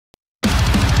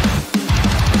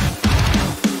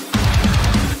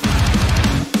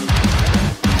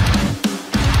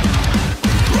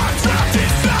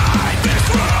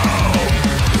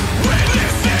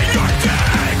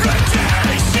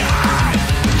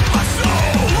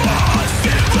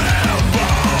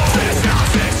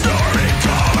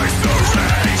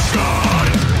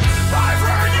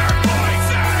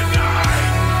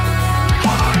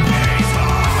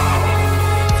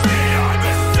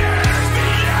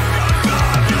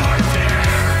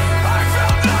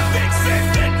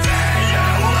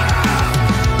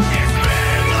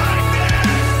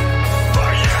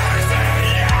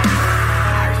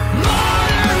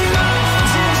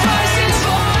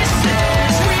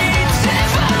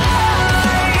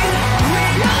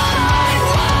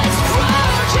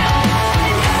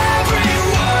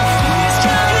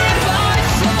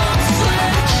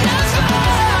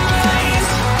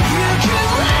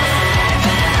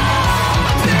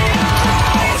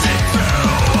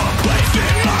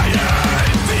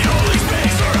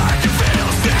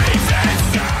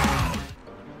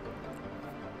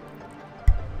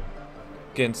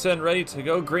getting set and ready to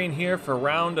go green here for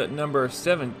round number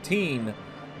 17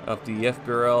 of the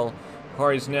FBRL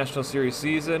Hardee's National Series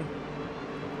season.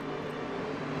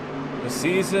 The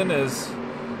season is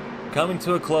coming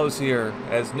to a close here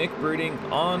as Nick Breeding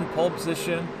on pole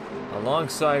position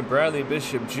alongside Bradley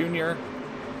Bishop Jr.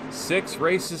 6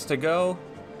 races to go,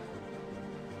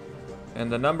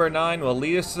 and the number 9 will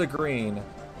lead us to the green.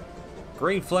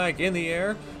 Green flag in the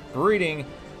air. Breeding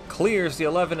clears the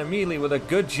 11 immediately with a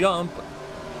good jump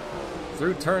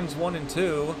through turns 1 and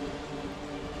 2.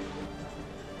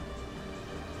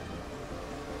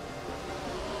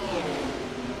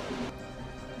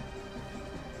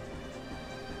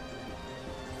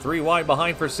 Three wide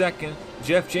behind for second.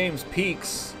 Jeff James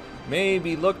peaks.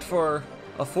 Maybe looked for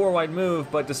a 4-wide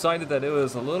move, but decided that it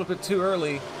was a little bit too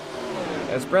early.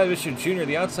 As Bradley Bishop Jr.,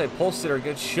 the outside pole sitter,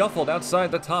 gets shuffled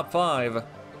outside the top 5.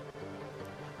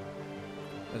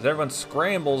 As everyone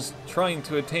scrambles trying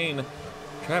to attain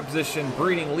track position,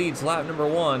 Breeding leads lap number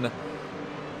 1.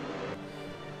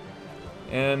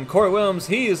 And Corey Williams,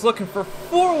 he is looking for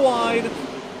 4 wide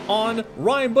on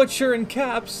Ryan Butcher and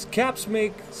Caps. Caps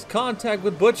makes contact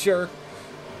with Butcher.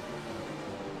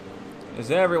 As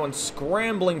everyone's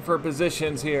scrambling for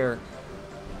positions here.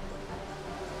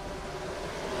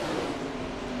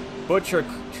 Butcher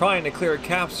trying to clear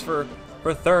Caps for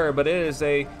third, but it is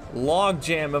a log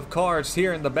jam of cars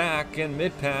here in the back and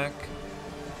mid-pack.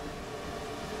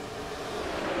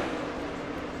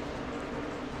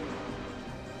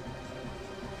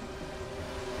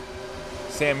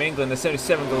 Sam England, the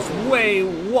 77, goes way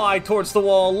wide towards the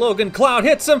wall. Logan Cloud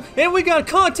hits him, and we got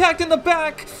contact in the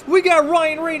back. We got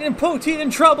Ryan Reed and Poteet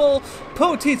in trouble.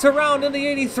 Poteet's around in the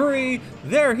 83.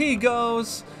 There he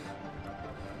goes.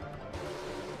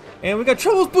 And we got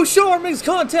trouble with Bouchard, makes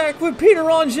contact with Peter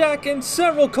Onjak, and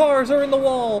several cars are in the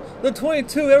wall. The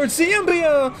 22, Edward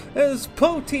Ziembia, as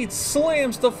Poteet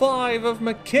slams the 5 of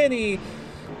McKinney,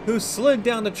 who slid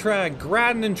down the track.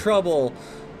 Gradden in trouble.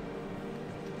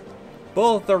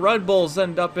 Both the Red Bulls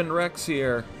end up in wrecks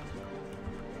here,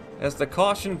 as the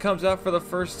caution comes out for the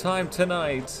first time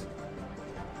tonight.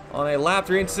 On a lap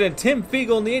 3 incident, Tim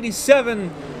Fiegel in the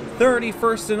 87,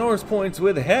 31st in Norris points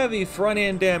with heavy front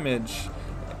end damage.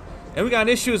 And we got an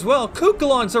issue as well.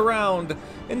 Kukulon's around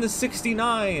in the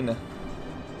 69.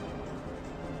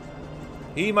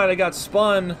 He might have got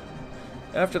spun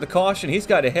after the caution. He's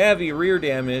got a heavy rear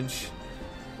damage.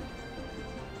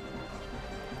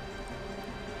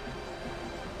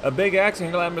 A big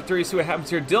accident here, lap number 3. See what happens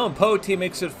here. Dylan Poteet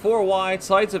makes it 4 wide,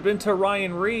 slides up into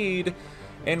Ryan Reed.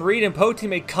 And Reed and Poteet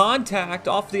make contact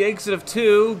off the exit of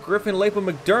 2. Griffin Lapo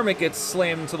McDermott gets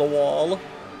slammed into the wall.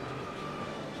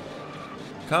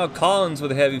 Kyle Collins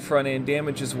with heavy front end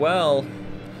damage as well.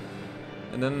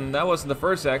 And then that wasn't the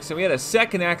first accident. We had a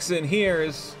second accident here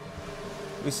as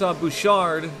we saw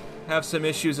Bouchard have some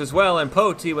issues as well, and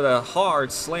Poteet with a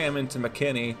hard slam into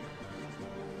McKinney.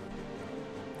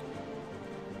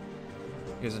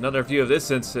 Here's another view of this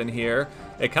incident here.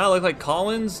 It kind of looked like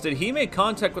Collins. Did he make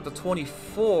contact with the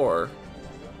 24?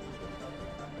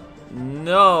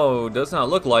 No, does not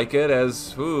look like it,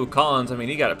 as, ooh, Collins, I mean,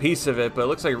 he got a piece of it, but it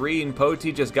looks like Reed and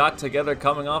Poteet just got together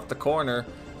coming off the corner.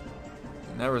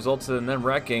 And that resulted in them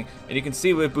wrecking. And you can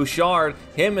see with Bouchard,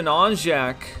 him and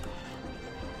Onjak,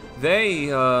 they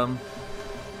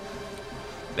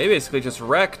basically just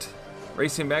wrecked,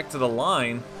 racing back to the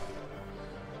line.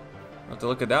 I'll have to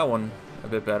look at that one a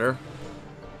bit better.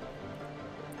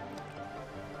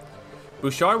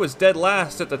 Bouchard was dead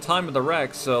last at the time of the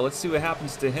wreck, so let's see what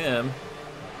happens to him.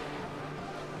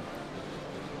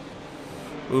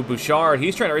 Ooh, Bouchard,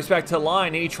 he's trying to race back to the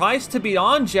line, and he tries to beat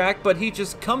Onjak, but he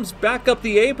just comes back up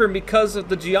the apron because of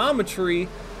the geometry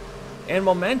and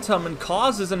momentum and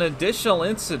causes an additional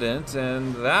incident,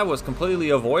 and that was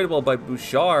completely avoidable by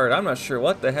Bouchard. I'm not sure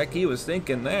what the heck he was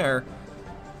thinking there.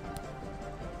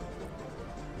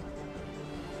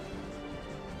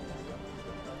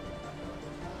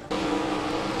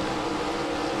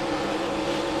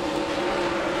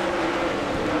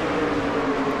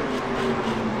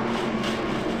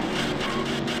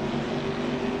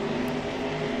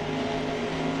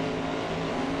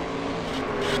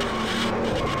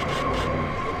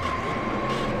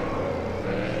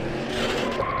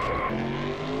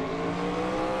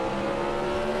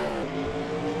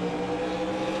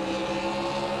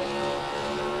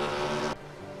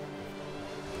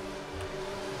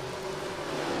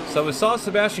 So we saw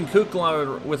Sebastian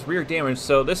Kukulon with rear damage,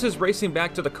 so this is racing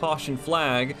back to the caution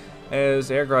flag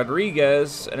as Eric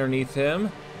Rodriguez underneath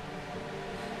him.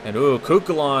 And ooh,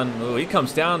 Kukulon, ooh, he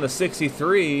comes down to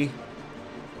 63.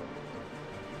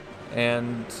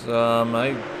 And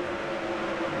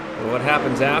what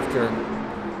happens after?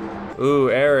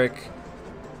 Ooh, Eric.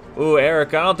 Ooh,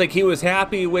 Eric, I don't think he was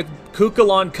happy with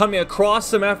Chicagoland coming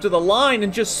across him after the line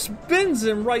and just spins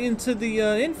him right into the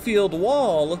infield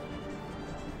wall.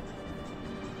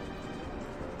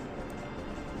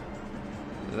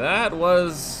 That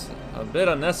was a bit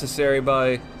unnecessary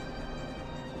by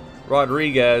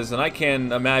Rodriguez, and I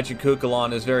can imagine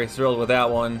Chicagoland is very thrilled with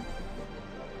that one.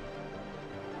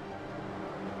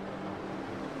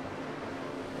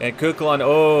 And Chicagoland,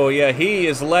 oh yeah, he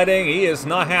is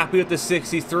not happy with the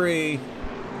 63.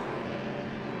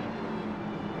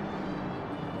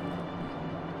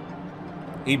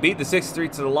 He beat the 63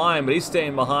 to the line, but he's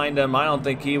staying behind him. I don't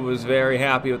think he was very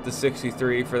happy with the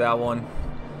 63 for that one.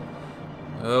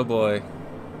 Oh boy.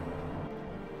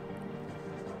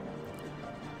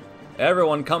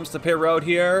 Everyone comes to pit road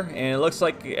here, and it looks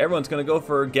like everyone's going to go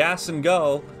for gas and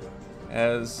go.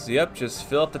 As, yep, just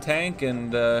fill up the tank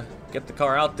and get the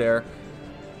car out there.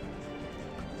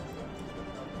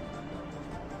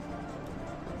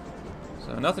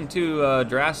 So nothing too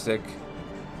drastic.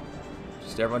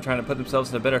 Just everyone trying to put themselves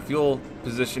in a better fuel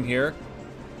position here.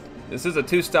 This is a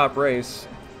two-stop race.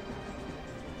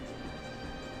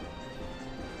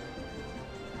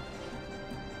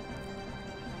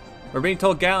 We're being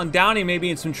told Gallon Downey may be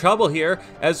in some trouble here,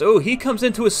 as, oh, he comes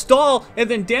into a stall, and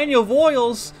then Daniel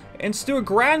Voiles and Stuart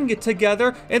Gratton get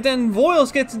together, and then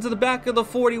Voiles gets into the back of the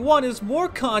 41 as more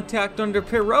contact under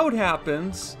pit road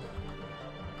happens.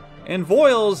 And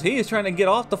Voiles, he is trying to get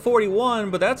off the 41,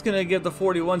 but that's going to give the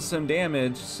 41 some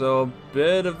damage, so a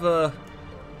bit of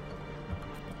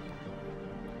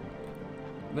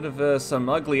some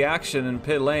ugly action in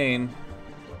pit lane.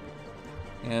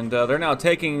 And they're now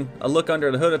taking a look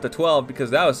under the hood at the 12 because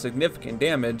that was significant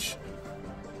damage.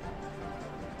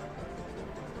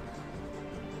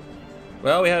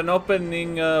 Well, we had an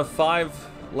opening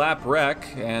 5-lap wreck,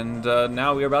 and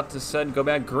now we're about to go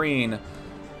back green.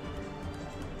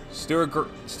 Stuart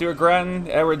Gratton,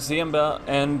 Edward Ziemba,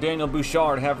 and Daniel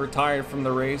Bouchard have retired from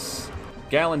the race.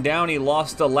 Gallon Downey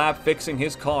lost a lap fixing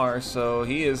his car, so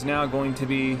he is now going to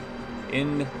be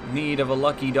in need of a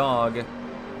lucky dog.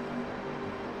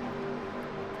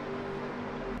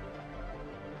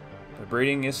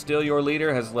 Breeding is still your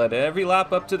leader, has led every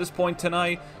lap up to this point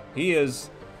tonight. He is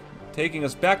taking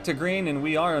us back to green, and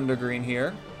we are under green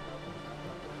here.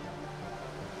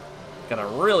 Got a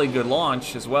really good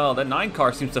launch as well. That 9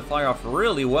 car seems to fire off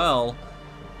really well.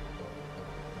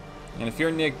 And if you're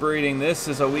Nick Breeding, this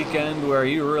is a weekend where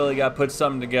you really got to put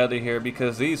something together here,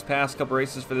 because these past couple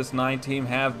races for this 9 team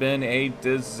have been a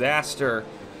disaster.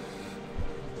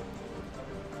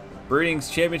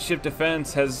 Breeding's championship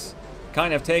defense has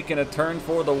kind of taken a turn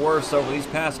for the worse over these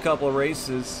past couple of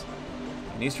races,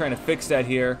 and he's trying to fix that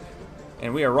here.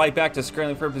 And we are right back to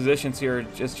scrambling for positions here.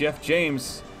 Just Jeff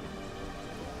James,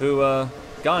 who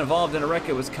got involved in a wreck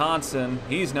at Wisconsin,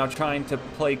 he's now trying to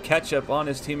play catch-up on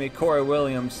his teammate Corey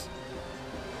Williams.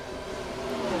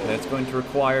 And it's going to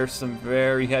require some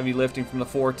very heavy lifting from the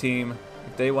 4 team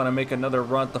if they want to make another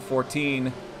run at the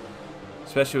 14,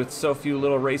 especially with so few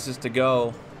little races to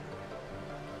go.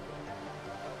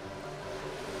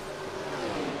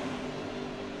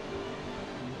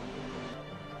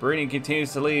 Breeding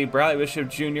continues to lead. Bradley Bishop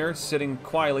Jr. sitting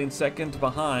quietly in second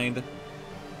behind.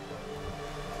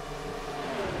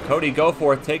 Cody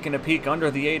Goforth taking a peek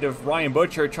under the 8 of Ryan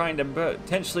Butcher, trying to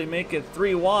potentially make it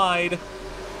 3 wide.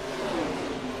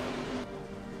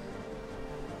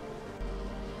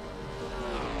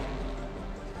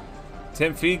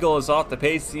 Tim Fiegel is off the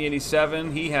pace, the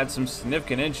 87. He had some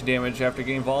significant engine damage after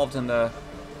getting involved in the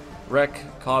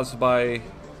wreck caused by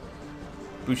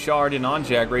Bouchard and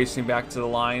Onjag racing back to the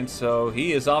line, so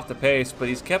he is off the pace, but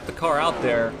he's kept the car out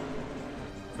there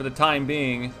for the time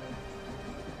being.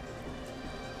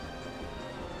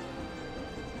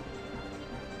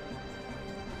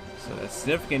 So that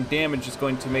significant damage is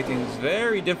going to make things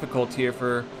very difficult here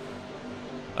for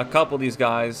a couple of these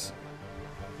guys.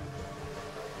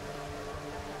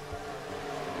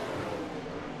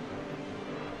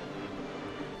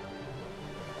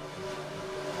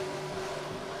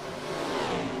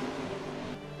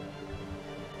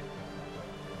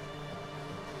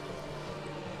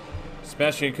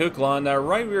 Especially Chicagoland. That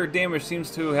right rear damage seems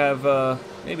to have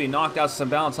maybe knocked out some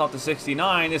balance off the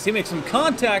 69 as he makes some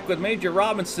contact with Major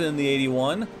Robinson in the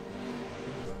 81.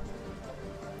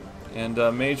 And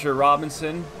Major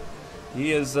Robinson,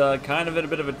 he is kind of in a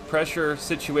bit of a pressure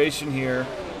situation here.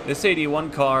 This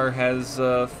 81 car has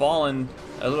fallen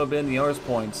a little bit in the honors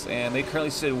points, and they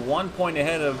currently sit 1 point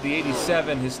ahead of the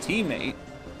 87, his teammate,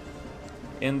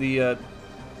 in the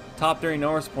top 30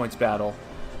 honors points battle.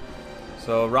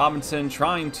 So Robinson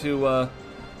trying to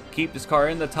keep this car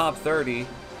in the top 30.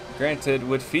 Granted,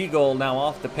 with Fiegel now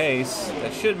off the pace,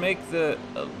 that should make it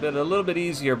a little bit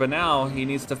easier, but now he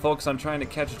needs to focus on trying to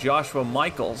catch Joshua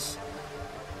Michaels.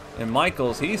 And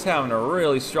Michaels, he's having a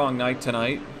really strong night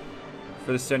tonight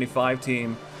for the 75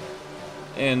 team.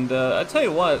 And I tell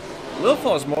you what, Little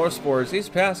Falls Motorsports, these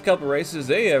past couple races,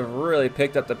 they have really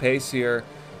picked up the pace here.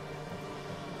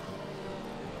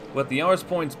 With the Hours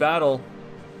Points battle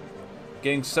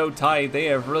getting so tight, they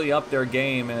have really upped their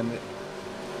game. And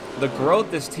the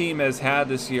growth this team has had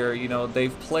this year, you know,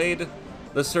 they've played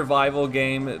the survival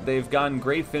game. They've gotten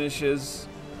great finishes,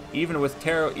 even with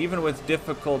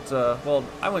difficult, well,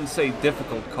 I wouldn't say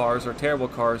difficult cars or terrible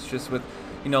cars, just with,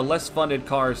 you know, less funded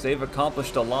cars. They've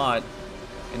accomplished a lot,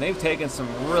 and they've taken some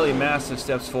really massive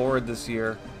steps forward this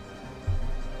year.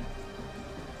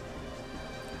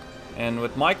 And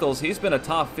with Michaels, he's been a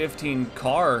top 15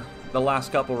 car the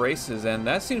last couple races, and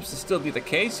that seems to still be the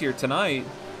case here tonight.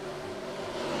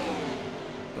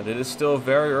 But it is still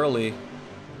very early.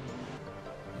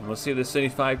 And we'll see if the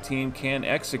 75 team can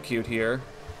execute here.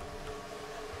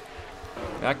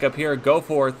 Back up here,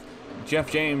 Goforth, Jeff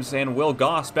James, and Will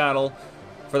Goss battle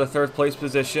for the third place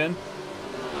position.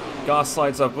 Goss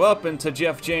slides up into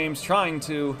Jeff James, trying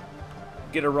to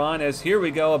get a run, as here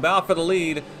we go, about for the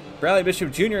lead. Bradley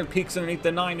Bishop Jr. peeks underneath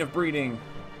the 9 of Breeding.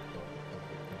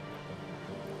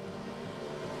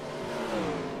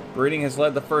 Breeding has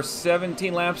led the first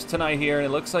 17 laps tonight here, and it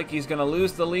looks like he's going to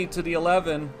lose the lead to the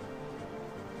 11.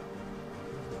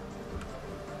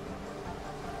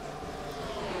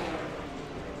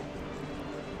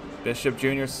 Bishop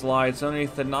Jr. slides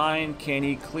underneath the 9. Can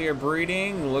he clear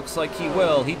Breeding? Looks like he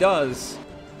will. He does.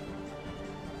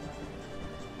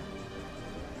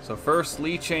 So first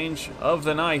lead change of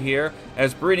the night here,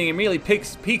 as Breeding immediately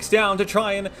peeks down to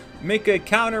try and make a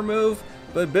counter move,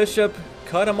 but Bishop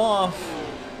cut him off,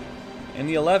 and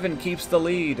the 11 keeps the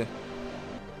lead.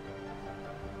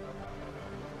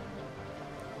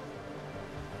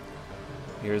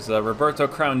 Here's Roberto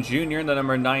Crown Jr. in the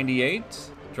number 98,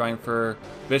 driving for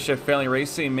Bishop Family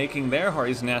Racing, making their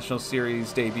Hardee's National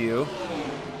Series debut.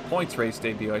 Points race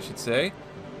debut, I should say.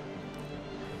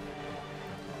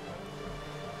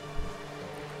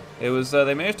 It was,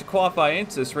 they managed to qualify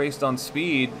into this race on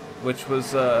speed, which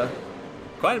was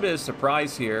quite a bit of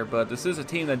surprise here, but this is a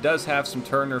team that does have some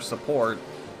Turner support,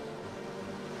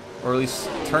 or at least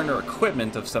Turner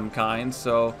equipment of some kind,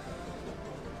 so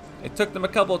it took them a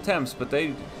couple attempts, but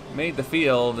they made the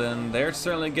field, and they're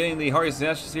certainly getting the Hardee's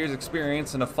National Series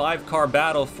experience in a 5-car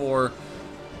battle for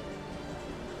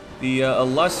the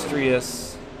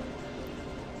illustrious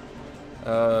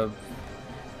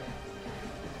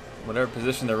whatever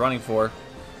position they're running for.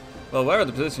 Well, whatever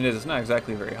the position is, it's not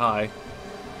exactly very high.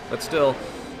 But still,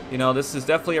 you know, this is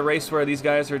definitely a race where these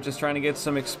guys are just trying to get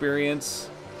some experience.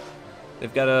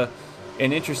 They've got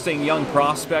an interesting young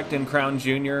prospect in Crown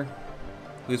Jr.,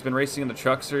 who's been racing in the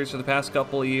Truck Series for the past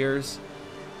couple of years.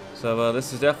 So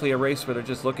this is definitely a race where they're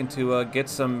just looking to get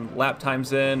some lap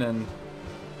times in and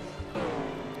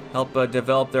help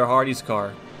develop their Hardee's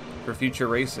car for future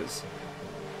races.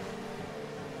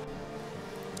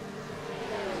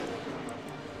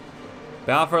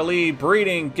 Battle for lead,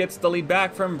 Breeding gets the lead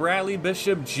back from Bradley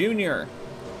Bishop Jr.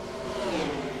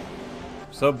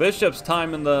 So Bishop's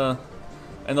time in the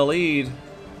lead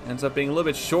ends up being a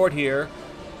little bit short here,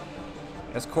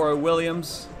 as Corey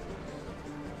Williams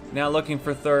now looking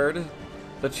for third,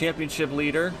 the championship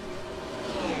leader.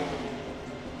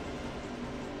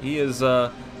 He is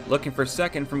looking for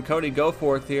second from Cody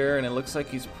Goforth here, and it looks like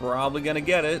he's probably going to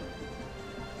get it.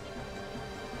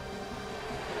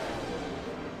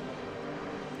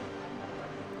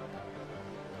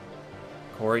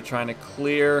 Corey trying to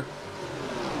clear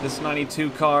this 92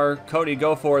 car. Cody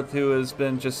Goforth, who has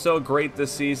been just so great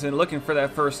this season, looking for that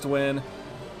first win.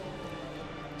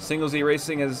 Singles E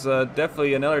Racing is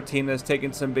definitely another team that's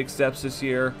taken some big steps this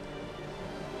year.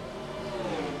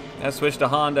 That switch to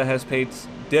Honda has paid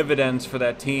dividends for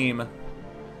that team.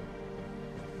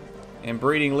 And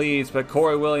Breeding leads, but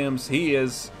Corey Williams, he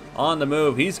is on the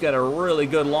move. He's got a really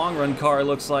good long run car, it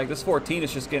looks like. This 14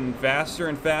 is just getting faster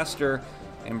and faster,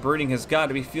 and Breeding has got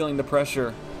to be feeling the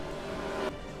pressure.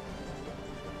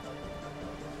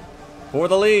 For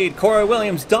the lead, Corey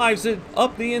Williams dives it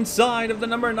up the inside of the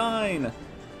number 9.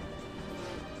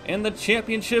 And the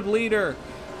championship leader,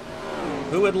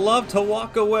 who would love to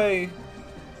walk away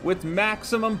with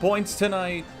maximum points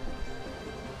tonight.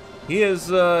 He is,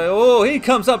 he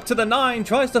comes up to the 9,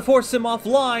 tries to force him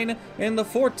offline, and the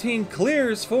 14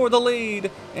 clears for the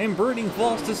lead, and Breeding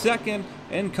falls to second,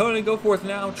 and Cody Goforth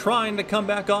now trying to come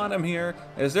back on him here,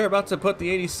 as they're about to put the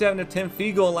 87 of Tim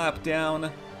Fiegel lap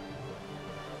down.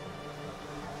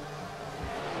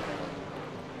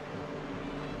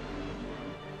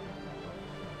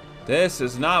 This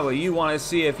is not what you want to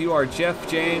see if you are Jeff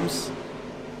James,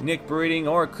 Nick Breeding,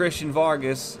 or Christian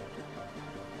Vargas,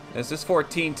 as this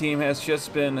 14 team has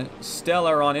just been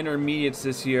stellar on intermediates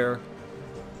this year.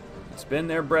 It's been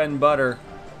their bread and butter.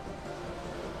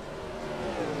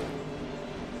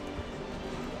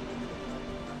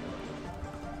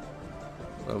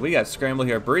 But we got scramble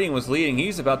here. Breeding was leading.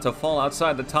 He's about to fall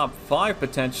outside the top 5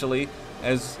 potentially,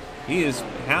 as he is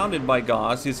hounded by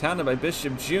Goss. He's hounded by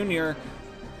Bishop Jr.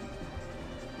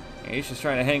 And he's just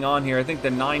trying to hang on here. I think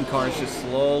the 9 car is just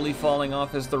slowly falling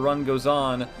off as the run goes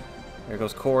on. There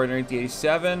goes Corey underneath the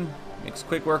 87. Makes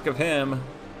quick work of him.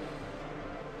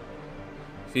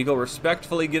 Fiegel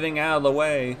respectfully getting out of the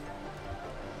way.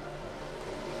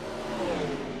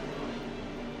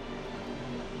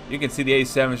 You can see the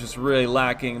 87 is just really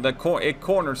lacking. It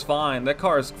corners fine. That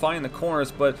car is fine in the corners,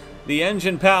 but the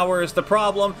engine power is the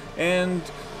problem, and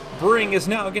Bring is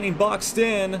now getting boxed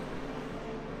in.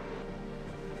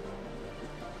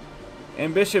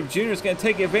 And Bishop Jr. is going to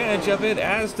take advantage of it,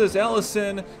 as does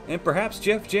Ellison, and perhaps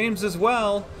Jeff James as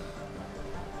well.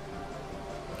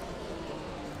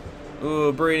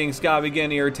 Ooh, Breeding's got to be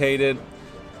getting irritated.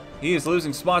 He is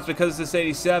losing spots because of this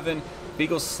 87.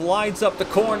 Beagle slides up the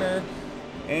corner,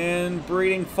 and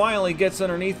Breeding finally gets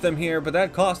underneath them here, but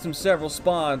that cost him several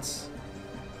spots.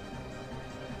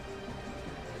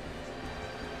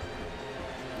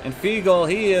 And Fiegel,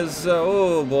 he is,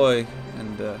 oh boy,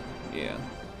 and yeah.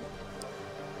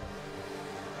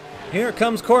 Here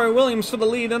comes Corey Williams for the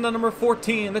lead on the number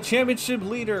 14, the championship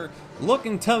leader,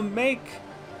 looking to make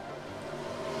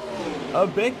a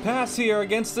big pass here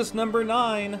against this number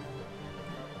 9.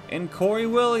 And Corey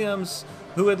Williams,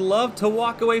 who would love to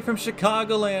walk away from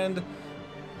Chicagoland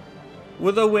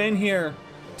with a win here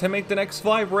to make the next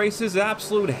 5 races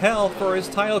absolute hell for his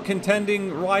title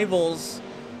contending rivals.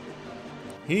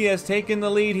 He has taken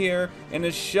the lead here and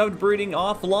has shoved Breeding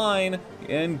offline,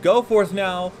 and Goforth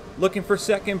now looking for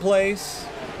second place.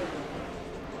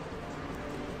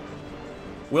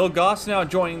 Will Goss now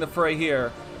joining the fray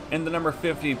here in the number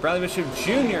 50. Bradley Bishop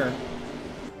Jr.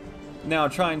 now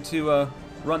trying to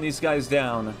run these guys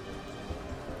down.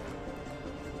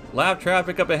 Lap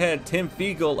traffic up ahead. Tim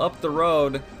Fiegel up the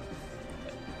road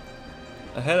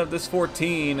ahead of this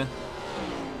 14.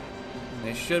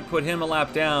 They should put him a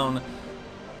lap down.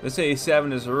 This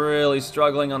 87 is really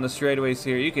struggling on the straightaways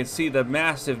here. You can see the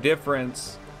massive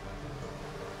difference.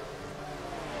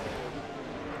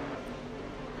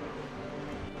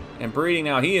 And Breeding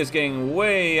now, he is getting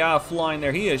way offline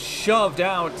there. He is shoved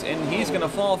out, and he's going to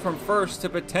fall from first to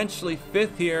potentially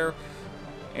 5th here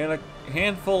in a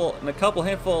couple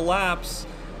handful of laps.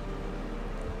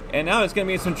 And now he's going to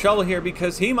be in some trouble here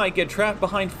because he might get trapped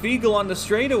behind Fiegel on the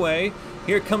straightaway.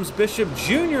 Here comes Bishop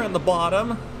Jr. on the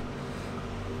bottom.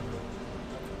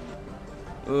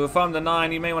 Ooh, if I'm the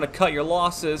 9, you may want to cut your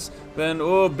losses. Then,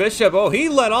 oh, Bishop, oh, he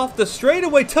let off the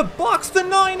straightaway to box the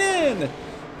 9 in.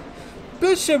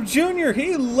 Bishop Jr.,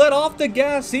 he let off the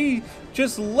gas. He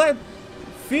just let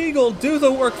Fiegel do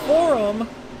the work for him.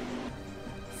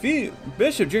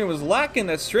 Bishop Jr. was lacking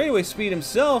that straightaway speed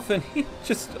himself, and he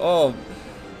just, oh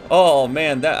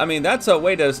man, that's a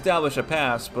way to establish a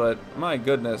pass, but my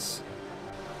goodness.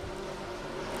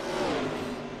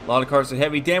 A lot of cars with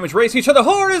heavy damage racing each other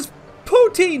hard as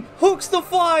Poutine hooks the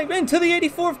 5 into the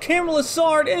 84 of Cameron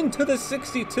Lassard, into the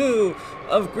 62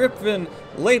 of Griffin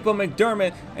Lapo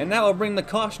McDermott, and that will bring the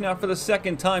caution out for the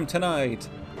 2nd time tonight.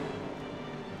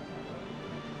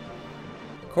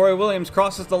 Corey Williams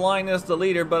crosses the line as the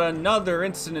leader, but another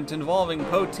incident involving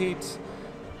Poteet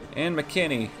and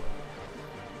McKinney.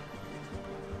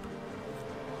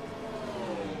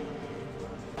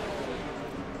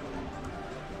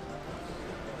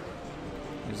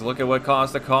 Let's look at what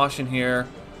caused the caution here,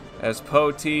 as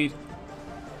Poteet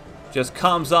just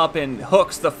comes up and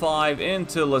hooks the 5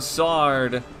 into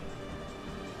Lassard.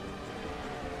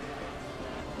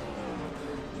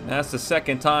 And that's the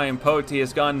 2nd time Poteet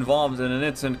has gotten involved in an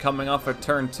incident coming off of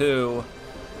turn 2.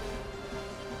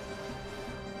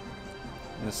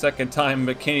 And the 2nd time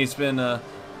McKinney's been a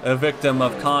victim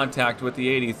of contact with the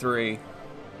 83.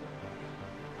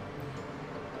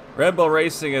 Red Bull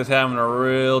Racing is having a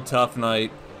real tough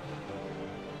night.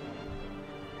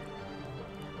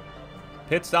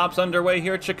 Pit stops underway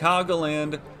here at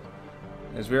Chicagoland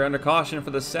as we're under caution for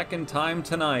the 2nd time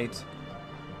tonight.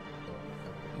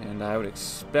 And I would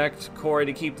expect Corey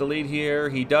to keep the lead here.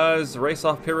 He does. The race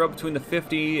off pit road between the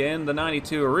 50 and the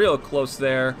 92 are real close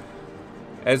there.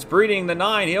 As Breeding, the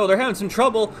 9, they're having some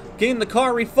trouble getting the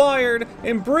car refired.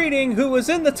 And Breeding, who was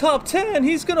in the top 10,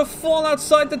 he's going to fall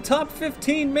outside the top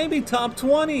 15, maybe top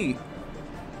 20.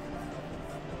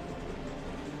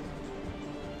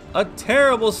 A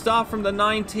terrible stop from the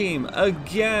 9 team.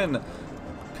 Again,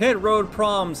 pit road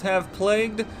problems have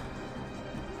plagued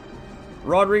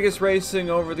Rodriguez Racing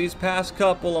over these past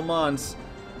couple of months,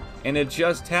 and it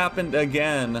just happened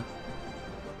again.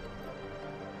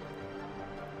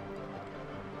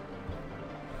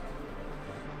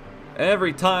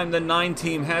 Every time the 9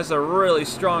 team has a really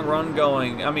strong run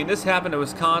going. I mean, this happened to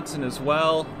Wisconsin as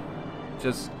well.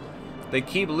 Just, they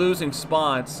keep losing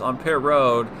spots on pit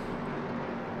road.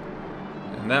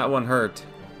 And that one hurt.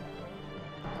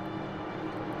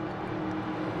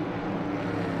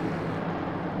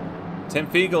 Tim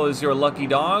Fiegel is your lucky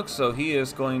dog, so he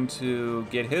is going to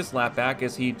get his lap back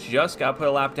as he just got put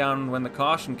a lap down when the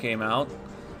caution came out.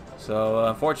 So,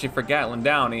 unfortunately for Gatlin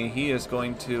Downey, he is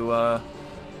going to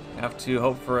have to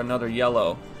hope for another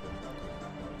yellow.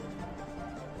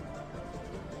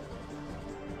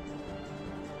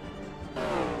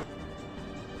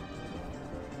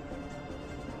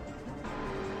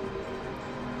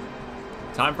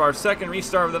 Time for our second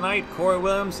restart of the night. Corey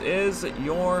Williams is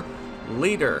your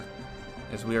leader,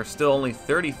 as we are still only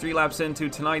 33 laps into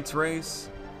tonight's race.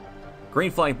 Green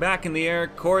flag back in the air.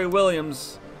 Corey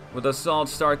Williams with a solid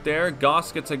start there.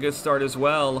 Goss gets a good start as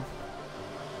well.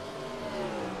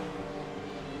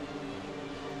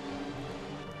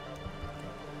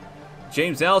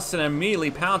 James Ellison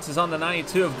immediately pounces on the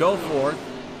 92 of Goforth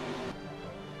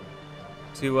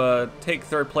to take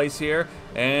third place here.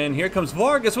 And here comes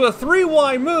Vargas with a 3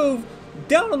 wide move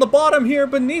down on the bottom here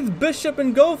beneath Bishop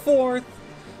and Goforth.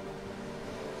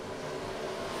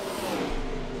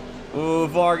 Ooh,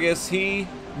 Vargas, he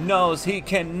knows he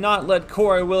cannot let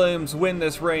Corey Williams win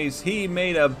this race. He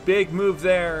made a big move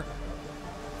there,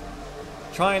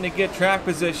 trying to get track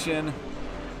position,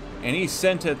 and he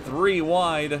sent it 3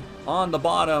 wide on the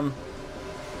bottom.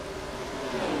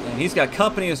 And he's got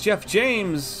company as Jeff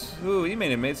James. Ooh, he may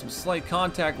have made some slight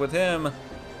contact with him.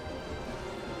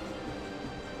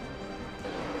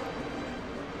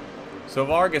 So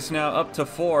Vargas now up to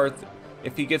 4th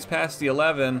if he gets past the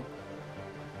 11.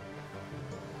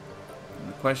 And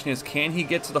the question is, can he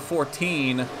get to the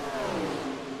 14?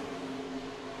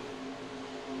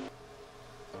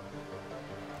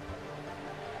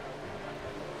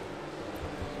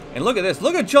 And look at this.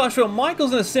 Look at Joshua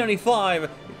Michaels in a 75.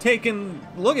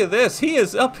 Look at this. He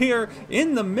is up here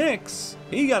in the mix.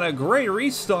 He got a great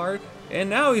restart. And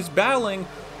now he's battling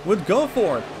with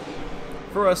Goforth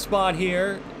for a spot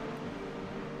here.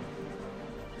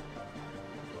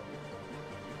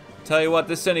 Tell you what,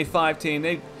 this 75 team,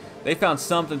 they found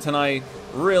something tonight.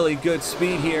 Really good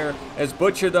speed here. As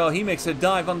Butcher, though, he makes a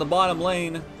dive on the bottom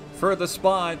lane for the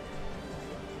spot.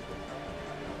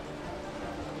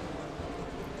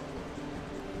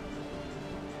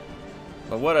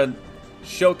 But what a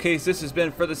showcase this has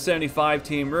been for the 75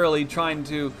 team, really trying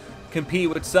to compete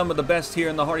with some of the best here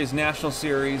in the Hardee's National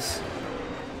Series.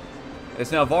 As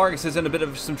now Vargas is in a bit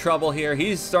of some trouble here.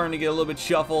 He's starting to get a little bit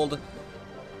shuffled.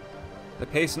 The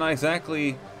pace not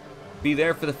exactly be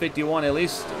there for the 51, at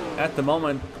least at the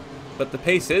moment. But the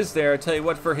pace is there. I tell you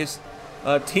what, for his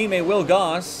teammate Will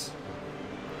Goss,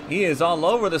 he is all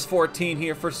over this 14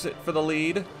 here for the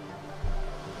lead.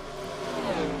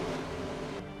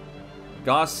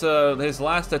 Goss, his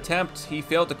last attempt, he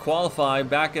failed to qualify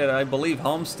back at, I believe,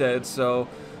 Homestead. So,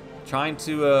 trying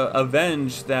to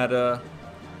avenge that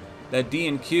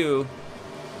D&Q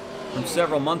from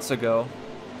several months ago.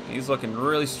 He's looking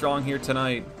really strong here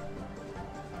tonight.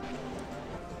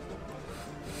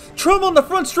 Trum on the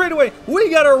front straightaway.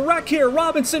 We got a wreck here.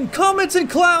 Robinson, Cummins,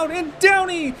 and Cloud, and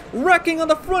Downey wrecking on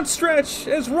the front stretch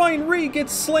as Ryan Reed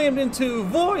gets slammed into.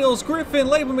 Voiles, Griffin,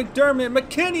 Laban McDermott,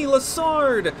 McKinney,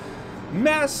 Lassard.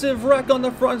 Massive wreck on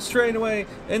the front straightaway,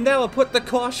 and that will put the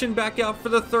caution back out for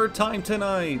the 3rd time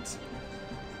tonight.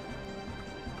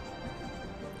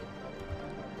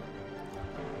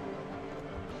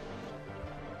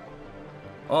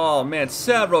 Oh man,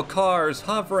 several cars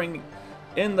hovering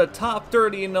in the top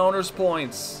 30 in owners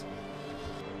points.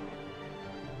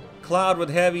 Cloud with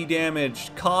heavy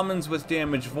damage, Commons with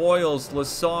damage, Voiles,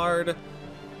 Lassard.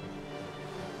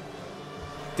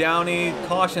 Downey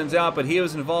cautions out, but he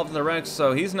was involved in the wreck,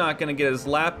 so he's not going to get his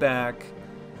lap back.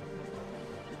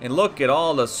 And look at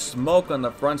all the smoke on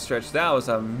the front stretch. That was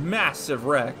a massive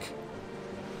wreck.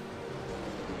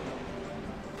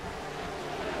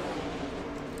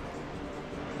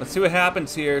 Let's see what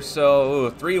happens here. So,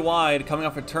 3 wide coming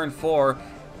off of turn 4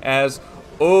 as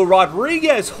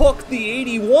Rodriguez hooked the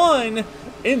 81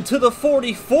 into the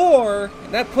 44.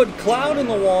 That put Cloud in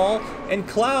the wall, and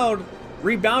Cloud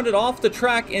rebounded off the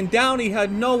track, and Downey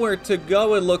had nowhere to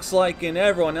go, it looks like, and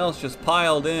everyone else just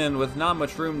piled in with not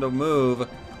much room to move.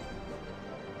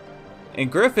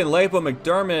 And Griffin Lapo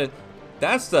McDermott,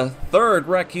 that's the third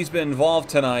wreck he's been involved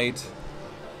tonight.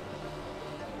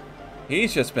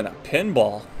 He's just been a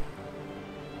pinball.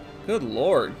 Good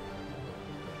Lord.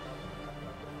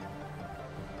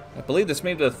 I believe this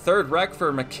may be the third wreck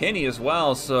for McKinney as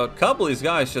well, so a couple of these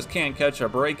guys just can't catch a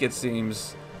break, it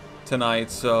seems, tonight,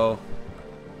 so...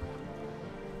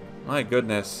 My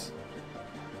goodness.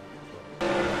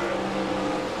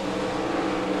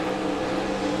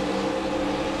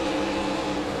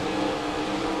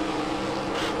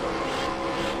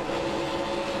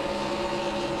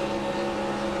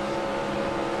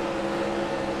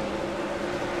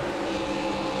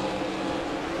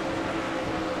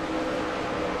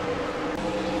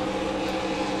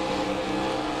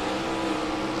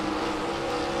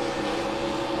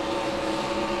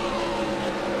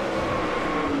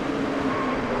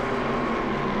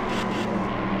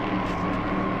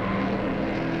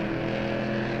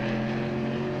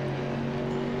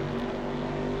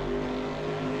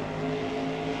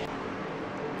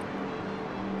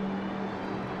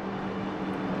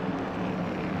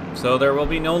 So there will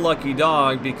be no lucky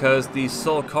dog because the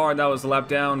sole car that was lap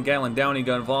down, Galen Downey,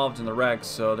 got involved in the wreck,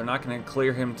 so they're not going to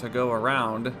clear him to go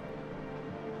around.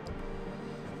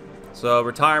 So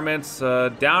retirements,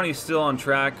 Downey's still on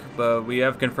track, but we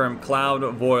have confirmed Cloud,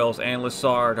 Voiles, and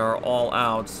Lessard are all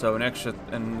out, so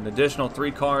an additional 3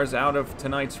 cars out of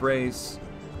tonight's race.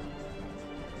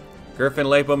 Griffin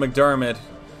Lapo McDermott,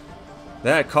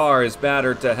 that car is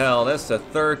battered to hell. That's the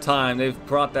 3rd time they've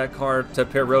brought that car to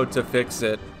pit road to fix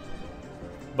it.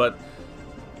 But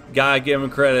gotta give them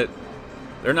credit,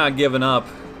 they're not giving up.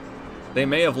 They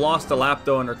may have lost a lap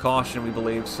though under caution, we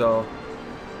believe, so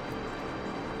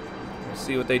we'll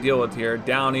see what they deal with here.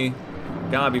 Downey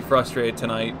gotta be frustrated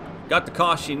tonight. Got the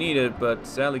caution he needed, but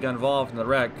sadly got involved in the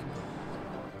wreck.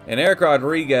 And Eric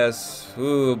Rodriguez,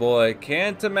 ooh boy,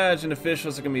 can't imagine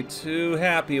officials are gonna be too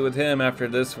happy with him after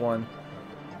this one.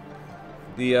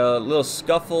 The little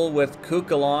scuffle with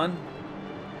Kukulon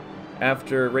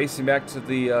after racing back to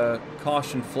the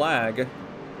caution flag,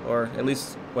 or at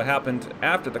least what happened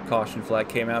after the caution flag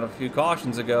came out a few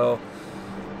cautions ago,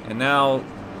 and now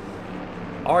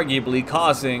arguably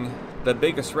causing the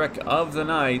biggest wreck of the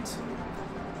night.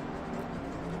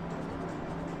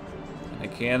 I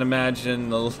can't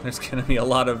imagine there's going to be a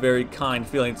lot of very kind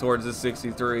feeling towards this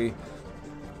 63.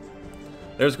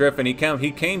 There's Griffin. He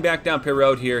came back down pit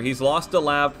road here. He's lost a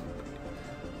lap.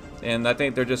 And I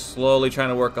think they're just slowly trying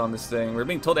to work on this thing. We're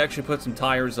being told to actually put some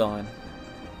tires on.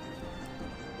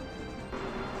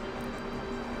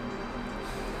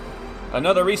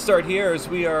 Another restart here as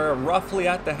we are roughly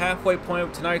at the halfway point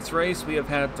of tonight's race. We have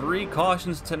had 3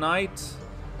 cautions tonight.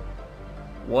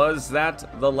 Was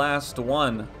that the last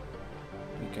one?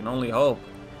 We can only hope.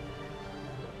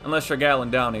 Unless you're Galen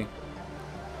Downey.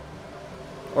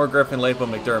 Or Griffin Lapo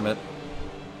McDermott.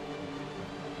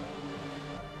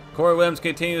 Corey Williams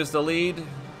continues the lead.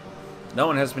 No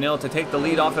one has been able to take the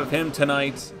lead off of him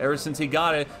tonight ever since he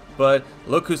got it. But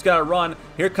look who's got a run.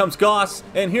 Here comes Goss,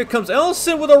 and here comes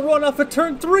Ellison with a run off of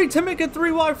turn 3 to make it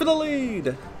 3 wide for the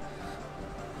lead.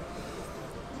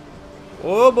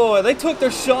 Oh boy, they took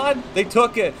their shot. They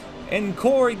took it. And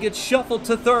Corey gets shuffled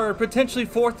to 3rd, potentially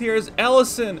 4th here is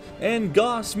Ellison. And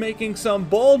Goss making some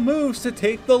bold moves to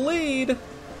take the lead.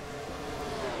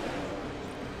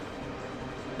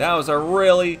 That was a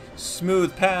really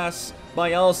smooth pass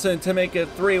by Ellison to make it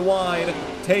 3 wide,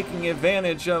 taking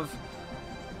advantage of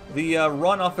the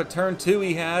run off of turn 2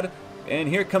 he had. And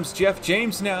here comes Jeff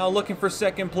James now, looking for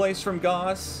 2nd place from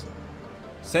Goss.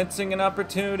 Sensing an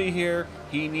opportunity here.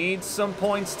 He needs some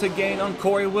points to gain on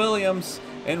Corey Williams.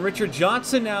 And Richard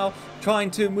Johnson now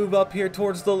trying to move up here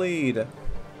towards the lead.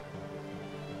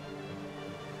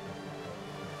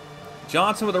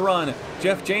 Johnson with a run.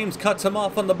 Jeff James cuts him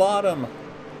off on the bottom.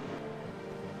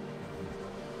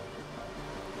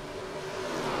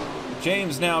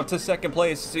 James now to 2nd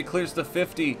place as he clears the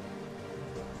 50.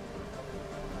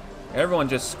 Everyone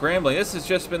just scrambling. This has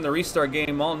just been the restart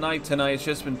game all night tonight. It's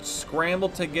just been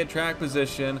scrambled to get track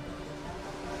position.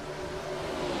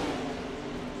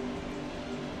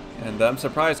 And I'm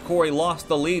surprised Corey lost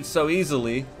the lead so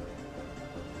easily.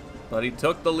 But he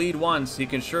took the lead once. He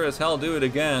can sure as hell do it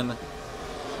again.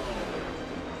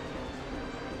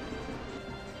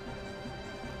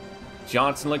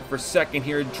 Johnson looking for 2nd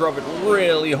here. Drove it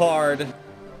really hard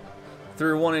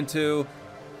through 1 and 2.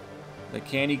 But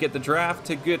can he get the draft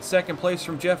to get 2nd place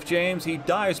from Jeff James? He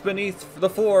dives beneath the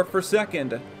 4 for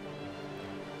 2nd.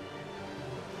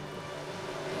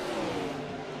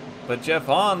 But Jeff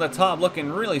on the top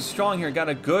looking really strong here. Got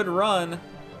a good run.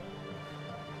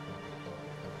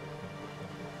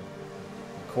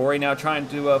 Corey now trying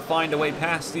to find a way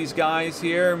past these guys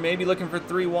here. Maybe looking for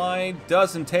 3 wide.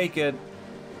 Doesn't take it.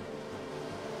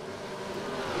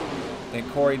 I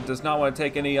think Corey does not want to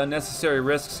take any unnecessary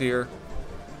risks here.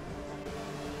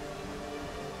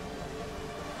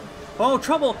 Oh,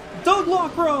 trouble! Doug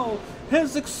Lockrow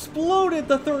has exploded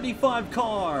the 35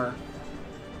 car.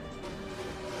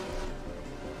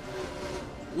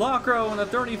 Lockrow in the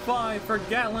 35 for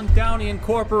Gatlin Downey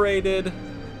Incorporated.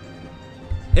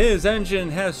 His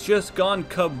engine has just gone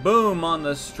kaboom on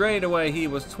the straightaway. He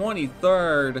was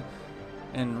 23rd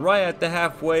and right at the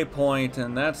halfway point,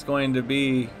 and that's going to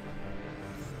be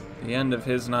the end of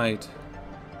his night.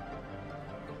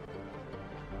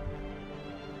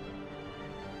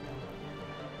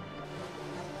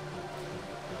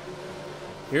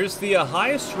 Here's the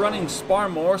highest running Spar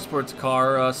Motorsports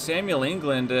car, Samuel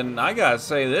England, and I gotta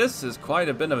say this is quite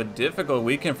a bit of a difficult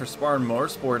weekend for Spar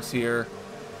Motorsports here.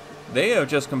 They have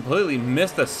just completely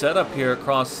missed the setup here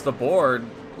across the board.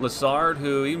 Lassard,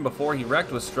 who even before he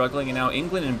wrecked was struggling, and now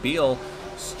England and Beal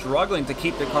struggling to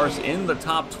keep the cars in the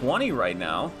top 20 right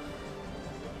now.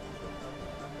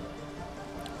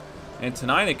 And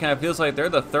tonight it kind of feels like they're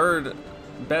the 3rd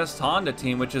best Honda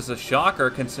team, which is a shocker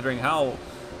considering how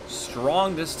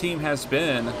strong this team has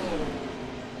been.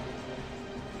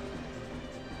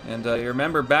 And you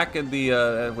remember back in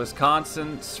the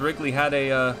Wisconsin, Wrigley had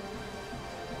a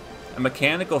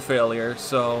mechanical failure,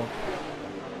 so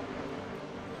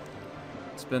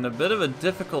it's been a bit of a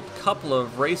difficult couple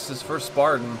of races for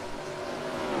Spartan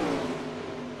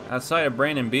outside of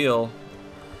Brandon Beal.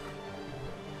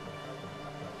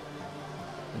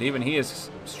 And even he is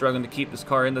struggling to keep this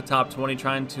car in the top 20,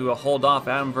 trying to hold off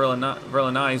Adam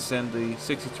Verlinice and the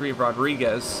 63 of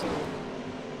Rodriguez.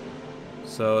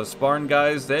 So Spartan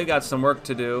guys, they got some work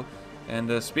to do.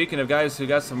 And speaking of guys who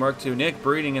got some work to do, Nick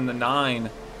Breeding in the 9.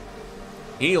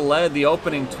 He led the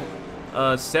opening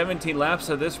 17 laps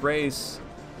of this race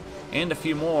and a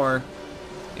few more.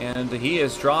 And he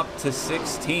has dropped to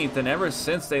 16th. And ever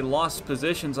since they lost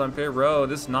positions on pit road,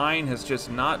 this 9 has just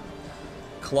not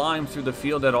climbed through the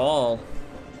field at all.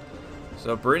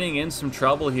 So bringing in some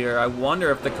trouble here. I wonder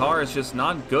if the car is just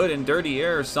not good in dirty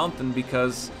air or something,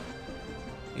 because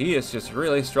he is just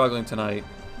really struggling tonight.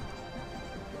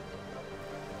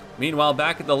 Meanwhile,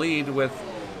 back at the lead with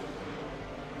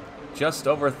just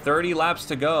over 30 laps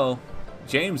to go,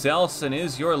 James Ellison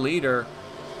is your leader,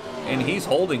 and he's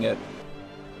holding it.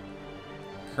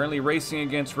 Currently racing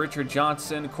against Richard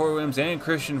Johnson, Corey Williams, and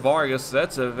Christian Vargas. So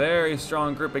that's a very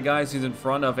strong group of guys he's in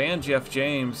front of, and Jeff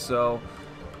James. So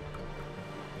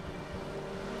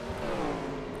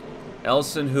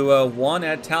Ellison, who won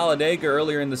at Talladega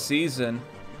earlier in the season.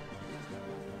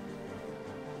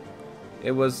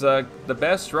 It was the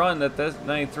best run that this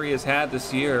 93 has had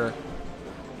this year.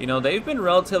 You know, they've been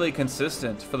relatively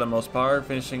consistent for the most part,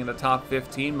 finishing in the top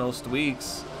 15 most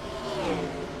weeks.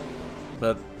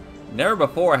 But never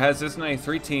before has this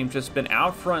 93 team just been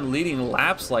out front leading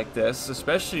laps like this,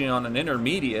 especially on an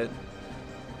intermediate.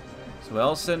 So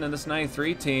Ellison and this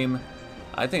 93 team,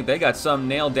 I think they got some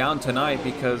nailed down tonight,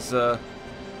 because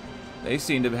they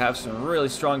seem to have some really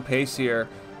strong pace here.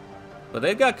 But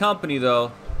they've got company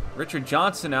though. Richard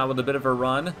Johnson now with a bit of a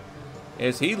run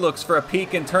as he looks for a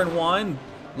peak in turn 1.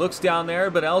 Looks down there,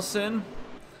 but Ellison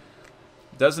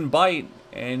doesn't bite,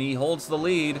 and he holds the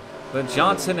lead. But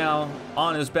Johnson now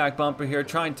on his back bumper here,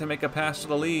 trying to make a pass to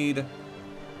the lead.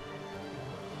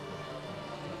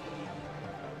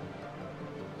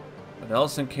 But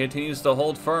Ellison continues to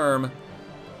hold firm.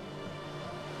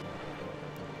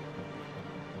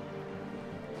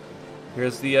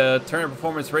 Here's the Turner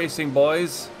Performance Racing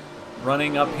boys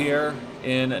running up here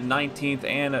in 19th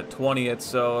and 20th.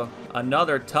 So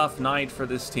another tough night for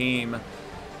this team.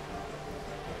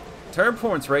 Turner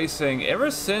Performance Racing, ever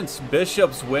since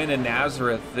Bishop's win in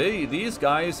Nazareth, these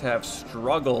guys have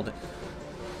struggled.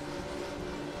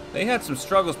 They had some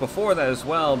struggles before that as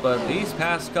well, but these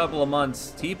past couple of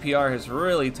months, TPR has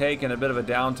really taken a bit of a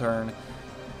downturn.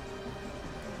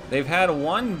 They've had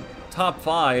one top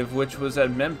 5, which was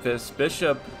at Memphis.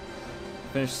 Bishop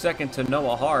finished second to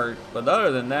Noah Hart, but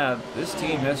other than that, this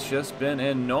team has just been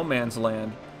in no man's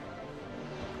land.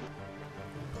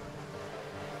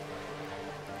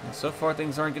 And so far,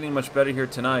 things aren't getting much better here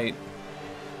tonight.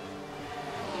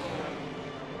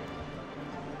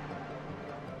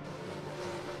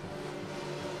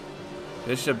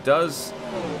 Bishop does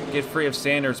get free of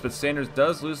Sanders, but Sanders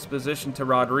does lose position to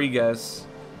Rodriguez.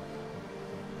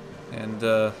 And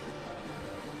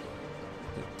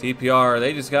TPR,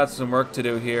 they just got some work to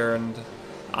do here, and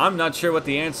I'm not sure what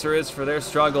the answer is for their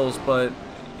struggles, but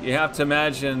you have to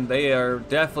imagine they are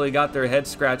definitely got their head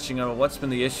scratching on what's been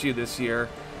the issue this year,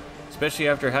 especially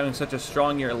after having such a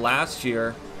strong year last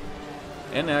year.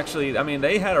 And actually, I mean,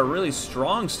 they had a really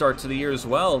strong start to the year as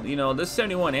well. You know, this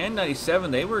 71 and 97,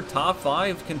 they were top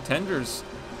 5 contenders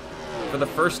for the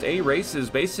first 8 races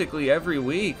basically every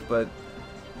week. But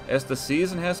as the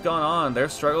season has gone on, their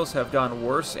struggles have gotten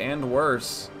worse and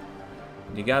worse.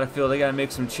 You gotta feel they gotta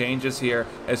make some changes here.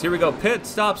 As here we go, pit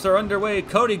stops are underway.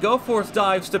 Cody Goforth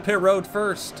dives to pit road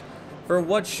first for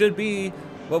what should be,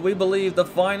 what we believe, the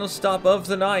final stop of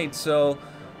the night. So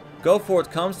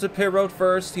Goforth comes to pit road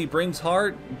first. He brings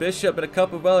Hart, Bishop, and a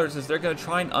couple of others as they're gonna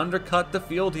try and undercut the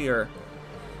field here.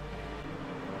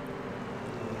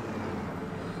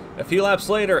 A few laps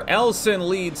later, Ellison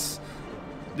leads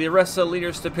the rest of the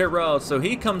leaders to pit road. So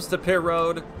he comes to pit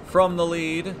road from the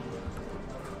lead.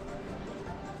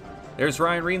 There's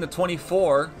Ryan Reed, the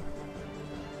 24.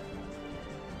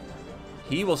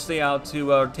 He will stay out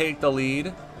to take the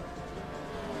lead.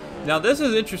 Now, this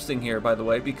is interesting here, by the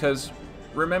way, because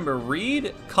remember,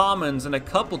 Reed, Commons, and a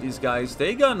couple of these guys,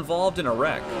 they got involved in a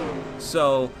wreck.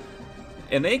 So,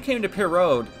 and they came to pit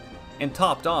road and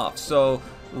topped off. So,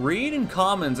 Reed and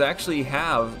Commons actually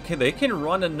they can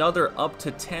run another up to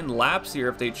 10 laps here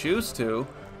if they choose to.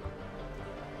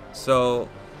 So,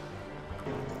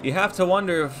 you have to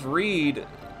wonder if Reed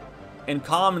and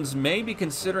Commons may be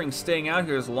considering staying out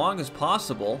here as long as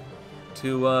possible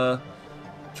to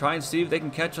try and see if they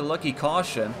can catch a lucky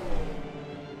caution.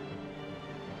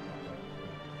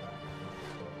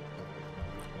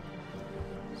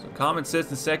 So Commons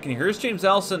sits in second. Here's James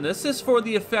Ellison. This is for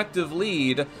the effective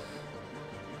lead.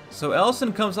 So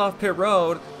Ellison comes off pit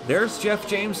road. There's Jeff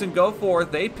James and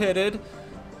Goforth. They pitted.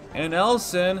 And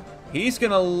Ellison, he's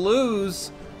going to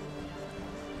lose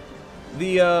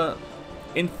the,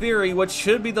 in theory, what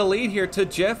should be the lead here to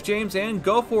Jeff James and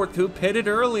Goforth, who pitted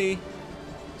early.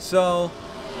 So,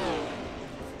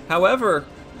 however,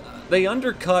 they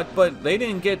undercut, but they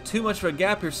didn't get too much of a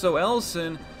gap here. So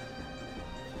Ellison,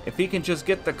 if he can just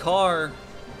get the car,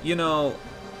 you know,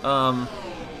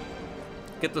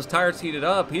 get those tires heated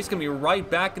up, he's going to be right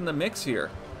back in the mix here.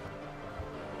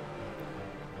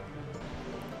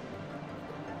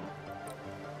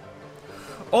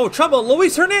 Oh, trouble!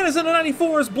 Luis Hernandez in the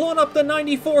 94 is blowing up the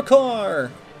 94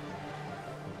 car!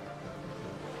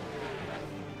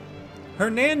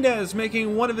 Hernandez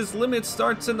making one of his limit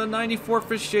starts in the 94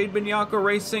 for Shade Binyako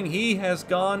Racing. He has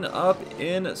gone up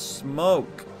in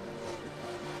smoke.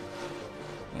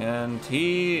 And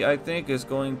he, I think, is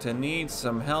going to need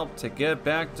some help to get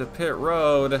back to pit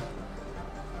road.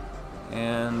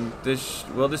 And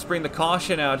will this bring the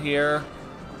caution out here?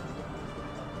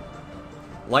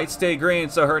 Lights stay green,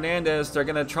 so Hernandez, they're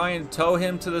going to try and tow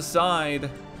him to the side.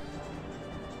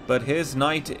 But his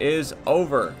night is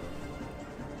over.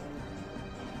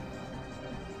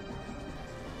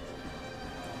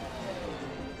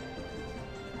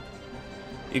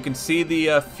 You can see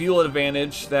the fuel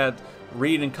advantage that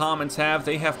Reed and Commons have.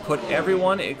 They have put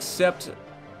everyone except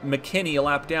McKinney a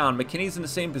lap down. McKinney's in the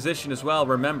same position as well,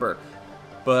 remember.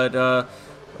 But,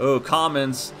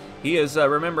 Commons, he is,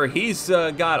 remember, he's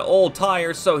got old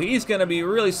tires, so he's going to be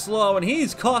really slow, and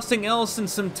he's costing Ellison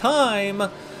some time.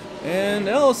 And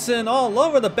Ellison all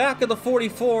over the back of the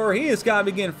 44. He has got to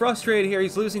be getting frustrated here.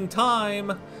 He's losing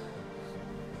time.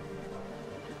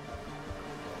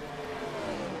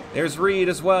 There's Reed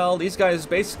as well. These guys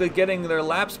basically getting their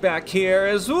laps back here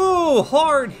as, ooh,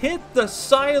 hard hit the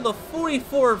side of the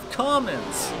 44 of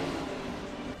Commons.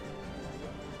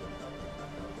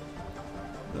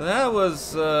 That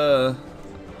was a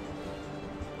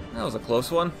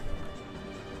close one.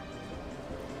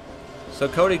 So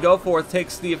Cody Goforth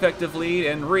takes the effective lead,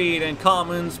 and Reed and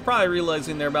Commons, probably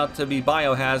realizing they're about to be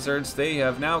biohazards, they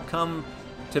have now come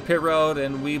to pit road,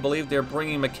 and we believe they're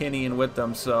bringing McKinney in with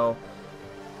them. So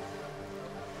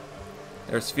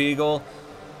there's Fiegel.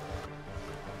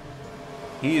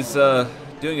 He's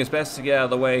doing his best to get out of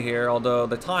the way here, although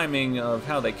the timing of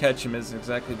how they catch him hasn't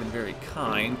exactly been very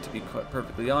kind, to be quite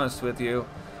perfectly honest with you.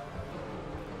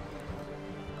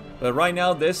 But right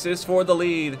now, this is for the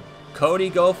lead.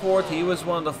 Cody Goforth, he was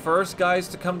one of the first guys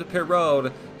to come to pit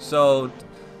road, so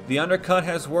the undercut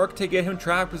has worked to get him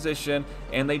track position,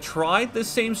 and they tried the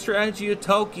same strategy at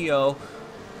Tokyo,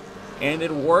 and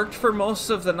it worked for most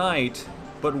of the night,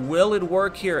 but will it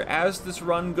work here as this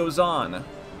run goes on?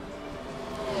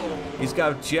 He's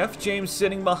got Jeff James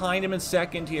sitting behind him in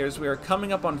second here as we are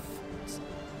coming up on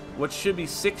what should be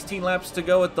 16 laps to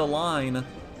go at the line.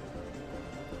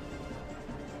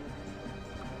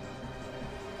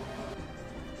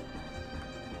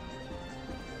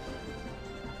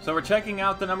 So we're checking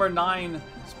out the number 9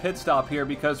 pit stop here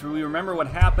because we remember what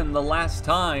happened the last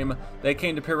time they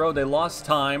came to pit road. They lost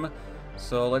time.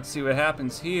 So let's see what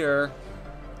happens here.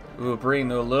 Ooh,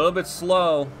 Breeden a little bit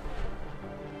slow.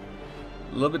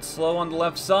 A little bit slow on the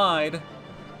left side.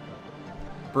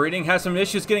 Breeden has some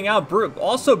issues getting out.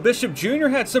 Also, Bishop Jr.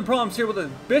 had some problems here with a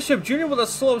Bishop Jr. with a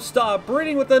slow stop.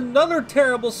 Breeden with another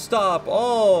terrible stop.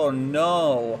 Oh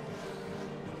no.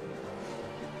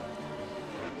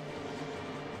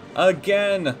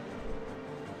 Again.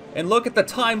 And look at the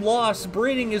time lost.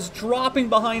 Breeden is dropping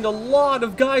behind a lot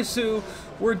of guys who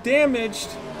were damaged.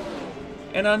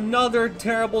 And another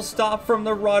terrible stop from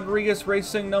the Rodriguez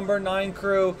Racing number 9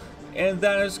 crew. And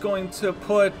that is going to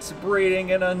put Breeden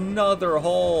in another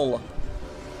hole.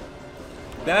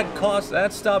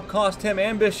 That stop cost him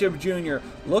and Bishop Jr.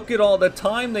 Look at all the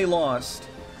time they lost.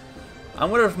 I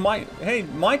wonder if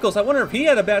Michaels, I wonder if he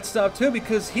had a bad stop too,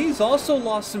 because he's also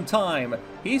lost some time.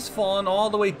 He's fallen all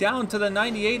the way down to the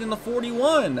 98 and the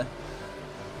 41.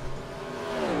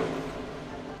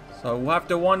 So we'll have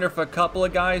to wonder if a couple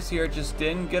of guys here just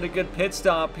didn't get a good pit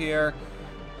stop here.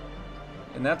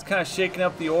 And that's kind of shaking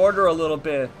up the order a little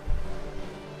bit.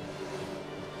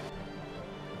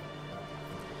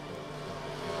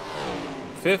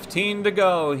 $15 to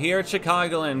go here at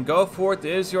Chicagoland. Goforth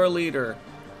is your leader.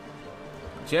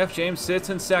 Jeff James sits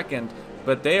in second,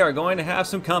 but they are going to have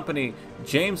some company.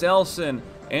 James Elson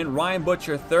and Ryan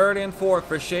Butcher third and fourth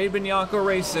for Shea Bignacco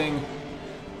Racing.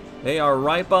 They are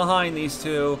right behind these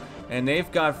two, and they've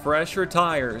got fresher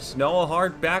tires. Noah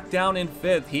Hart back down in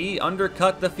fifth. He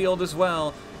undercut the field as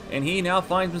well, and he now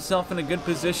finds himself in a good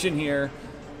position here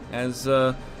as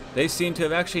they seem to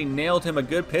have actually nailed him a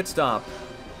good pit stop.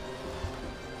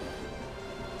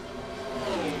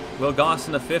 Will Goss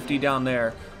in the 50 down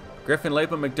there. Griffin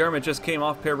Lapham McDermott just came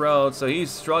off pit road, so he's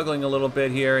struggling a little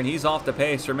bit here, and he's off the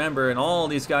pace, remember, and all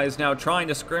these guys now trying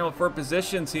to scramble for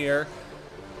positions here.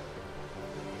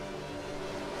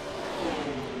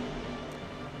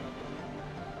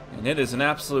 And it is an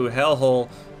absolute hellhole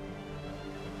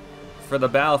for the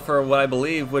battle for what I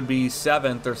believe would be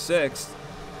 7th or 6th.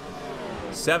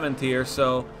 7th here,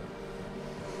 so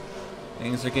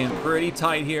things are getting pretty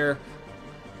tight here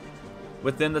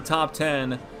within the top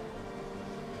 10.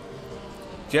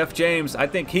 Jeff James, I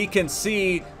think he can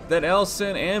see that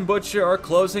Elson and Butcher are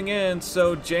closing in,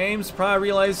 so James probably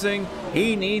realizing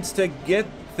he needs to get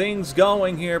things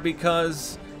going here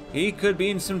because he could be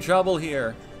in some trouble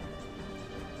here.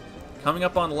 Coming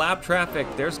up on lap traffic,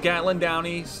 there's Gatlin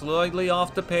Downey, slightly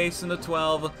off the pace in the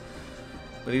 12,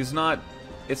 but it's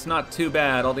not too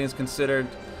bad, all things considered.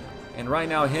 And right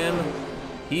now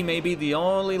he may be the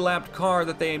only lapped car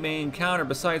that they may encounter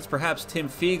besides perhaps Tim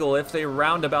Fiegel if they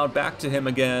roundabout back to him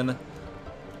again.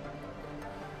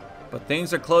 But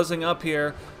things are closing up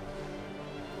here.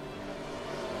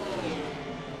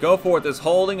 Goforth is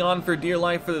holding on for dear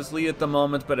life for this lead at the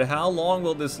moment, but how long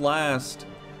will this last?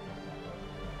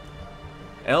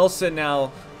 Elson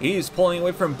now, he's pulling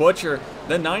away from Butcher.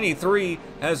 The 93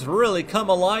 has really come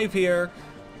alive here.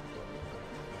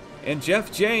 And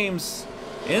Jeff James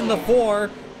in the 4.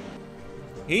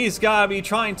 He's got to be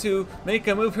trying to make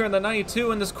a move here in the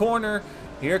 92 in this corner.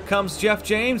 Here comes Jeff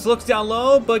James. Looks down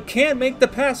low, but can't make the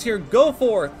pass here.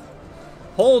 Goforth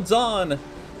holds on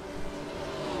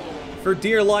for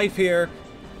dear life here.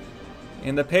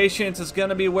 And the patience is going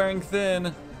to be wearing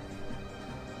thin.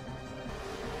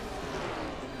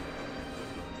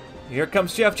 Here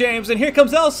comes Jeff James, and here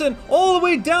comes Elson, all the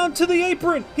way down to the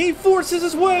apron. He forces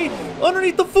his way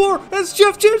underneath the 4 as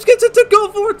Jeff James gets it to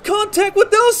Goforth. Contact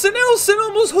with Elson. Elson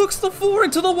almost hooks the 4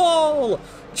 into the wall.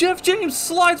 Jeff James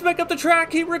slides back up the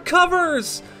track. He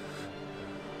recovers.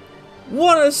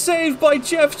 What a save by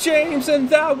Jeff James, and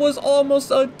that was almost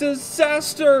a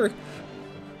disaster.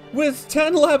 With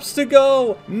 10 laps to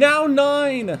go, now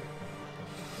 9.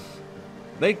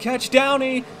 They catch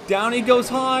Downey. Downey goes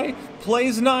high.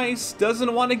 Plays nice,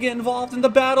 doesn't want to get involved in the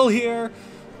battle here.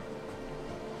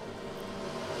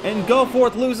 And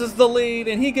Goforth loses the lead,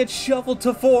 and he gets shuffled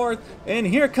to 4th. And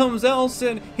here comes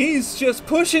Elson. He's just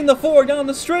pushing the 4 down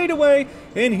the straightaway.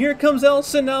 And here comes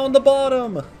Elson now on the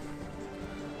bottom.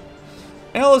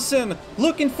 Ellison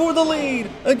looking for the lead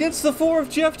against the 4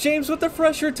 of Jeff James with the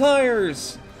fresher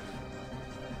tires.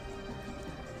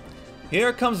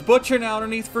 Here comes Butcher now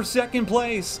underneath for 2nd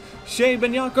place. Shea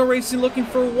Bignacco Racing looking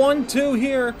for 1-2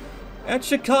 here at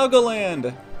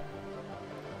Chicagoland.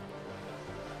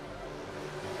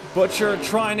 Butcher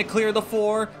trying to clear the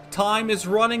 4. Time is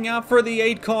running out for the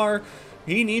 8 car.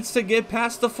 He needs to get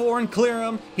past the 4 and clear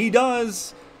him. He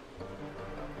does.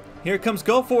 Here comes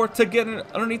Goforth to get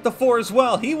underneath the 4 as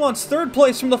well. He wants 3rd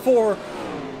place from the 4.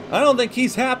 I don't think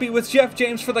he's happy with Jeff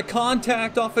James for the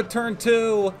contact off of turn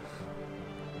 2.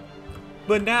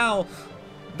 But now,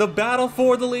 the battle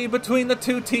for the lead between the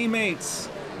two teammates.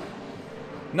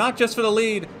 Not just for the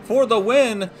lead, for the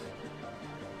win.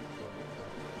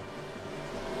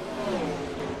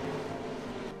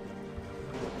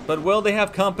 But will they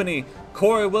have company?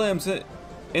 Corey Williams in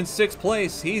 6th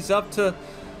place. He's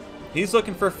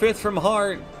looking for 5th from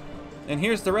Hart. And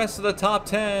here's the rest of the top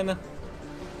 10.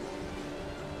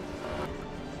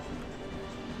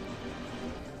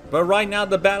 But right now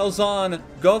the battle's on.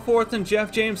 Goforth and Jeff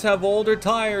James have older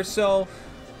tires, so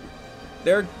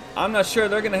I'm not sure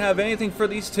they're going to have anything for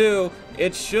these two.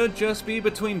 It should just be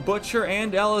between Butcher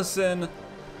and Ellison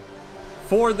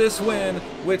for this win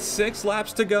with 6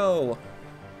 laps to go.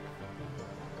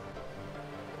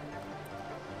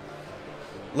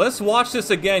 Let's watch this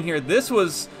again here.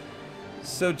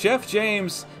 So Jeff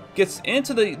James gets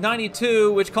into the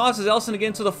 92, which causes Ellison to get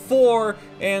into the 4,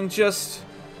 and just,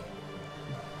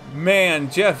 man,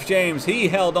 Jeff James, he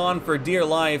held on for dear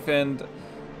life, and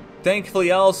thankfully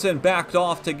Ellison backed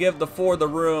off to give the 4 the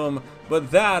room,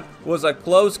 but that was a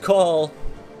close call.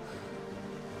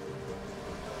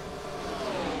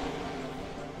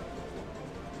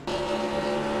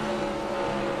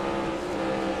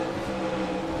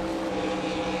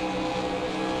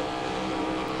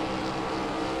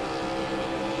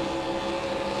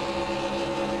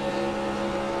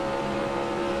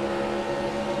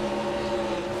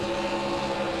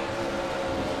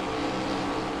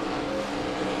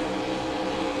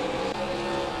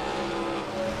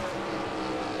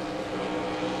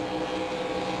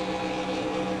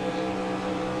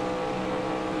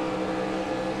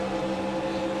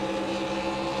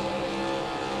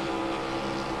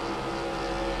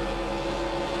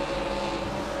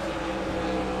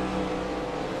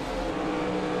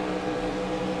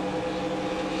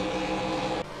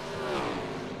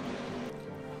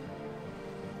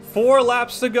 Four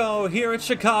laps to go here at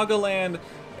Chicagoland,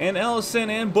 and Ellison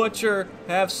and Butcher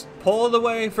have pulled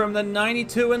away from the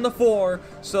 92 and the 4,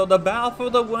 so the battle for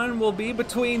the win will be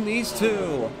between these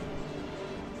two.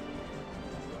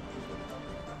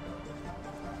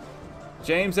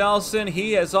 James Ellison,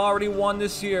 he has already won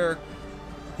this year.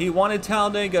 He won at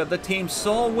Talladega, the team's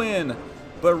sole win.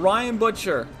 But Ryan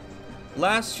Butcher,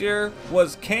 last year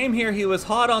came here, he was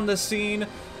hot on the scene,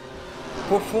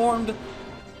 performed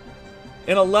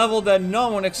in a level that no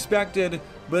one expected,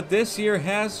 but this year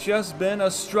has just been a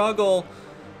struggle,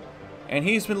 and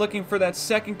he's been looking for that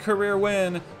second career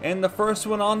win and the first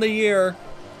one on the year.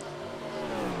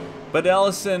 But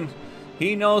Ellison,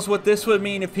 he knows what this would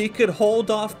mean if he could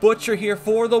hold off Butcher here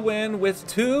for the win with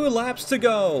 2 laps to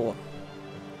go.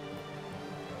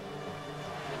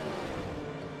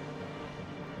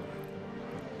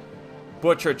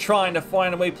 Butcher trying to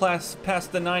find a way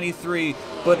past the 93,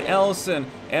 but Ellison,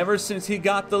 ever since he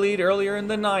got the lead earlier in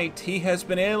the night, he has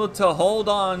been able to hold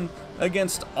on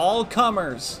against all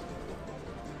comers.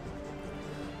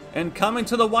 And coming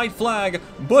to the white flag,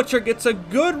 Butcher gets a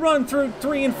good run through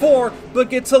 3 and 4,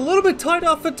 but gets a little bit tight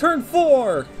off of turn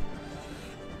 4.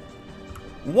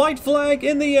 White flag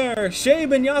in the air, Shea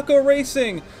Benyako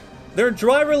Racing. Their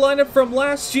driver lineup from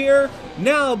last year,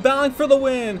 now battling for the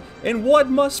win, in what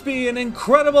must be an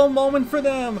incredible moment for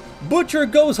them. Butcher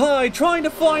goes high, trying to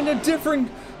find a different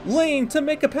lane to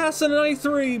make a pass in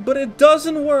 93, but it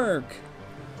doesn't work.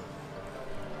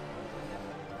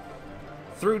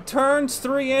 Through turns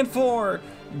 3 and 4,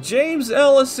 James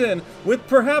Ellison, with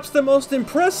perhaps the most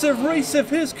impressive race of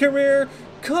his career,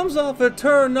 comes off at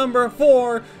turn number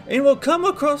 4 and will come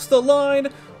across the line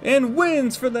and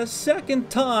wins for the second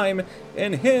time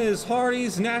in his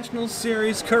Hardee's National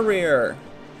Series career.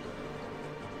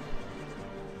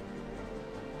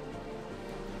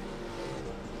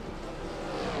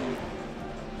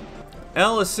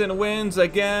 Ellison wins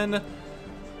again,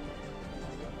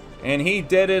 and he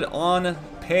did it on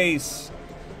pace.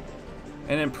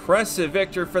 An impressive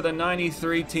victory for the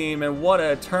 93 team, and what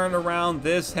a turnaround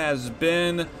this has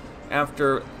been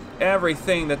after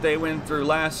everything that they went through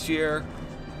last year.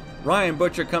 Ryan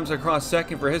Butcher comes across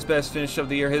second for his best finish of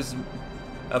the year,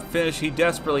 a finish he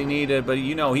desperately needed, but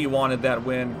you know he wanted that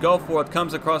win. Goforth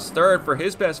comes across third for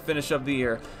his best finish of the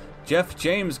year. Jeff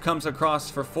James comes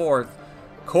across for 4th.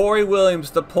 Corey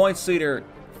Williams, the points leader,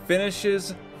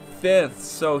 finishes 5th,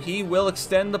 so he will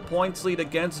extend the points lead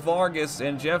against Vargas,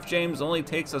 and Jeff James only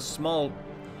takes a small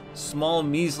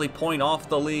measly point off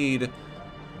the lead.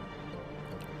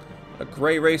 A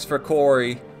great race for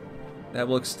Corey. That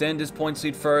will extend his points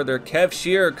lead further. Kev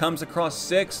Shearer comes across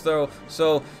 6th, though.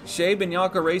 So Shea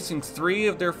Benyako Racing's 3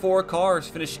 of their 4 cars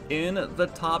finish in the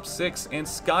top 6. And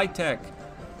SkyTech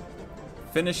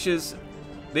finishes.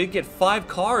 They get 5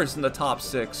 cars in the top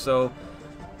 6. So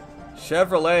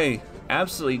Chevrolet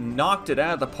absolutely knocked it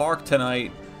out of the park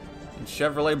tonight. And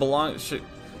Chevrolet belongs.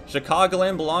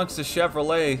 Chicagoland belongs to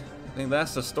Chevrolet. I think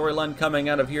that's the storyline coming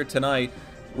out of here tonight.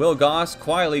 Will Goss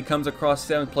quietly comes across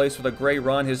 7th place with a great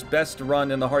run, his best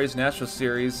run in the Hardee's National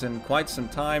Series in quite some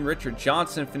time. Richard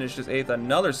Johnson finishes 8th,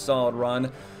 another solid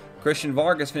run. Christian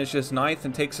Vargas finishes 9th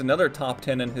and takes another top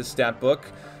 10 in his stat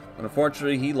book. But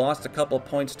unfortunately, he lost a couple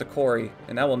points to Corey,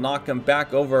 and that will knock him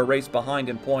back over a race behind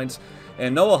in points.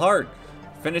 And Noah Hart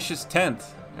finishes 10th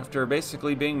after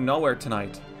basically being nowhere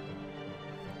tonight.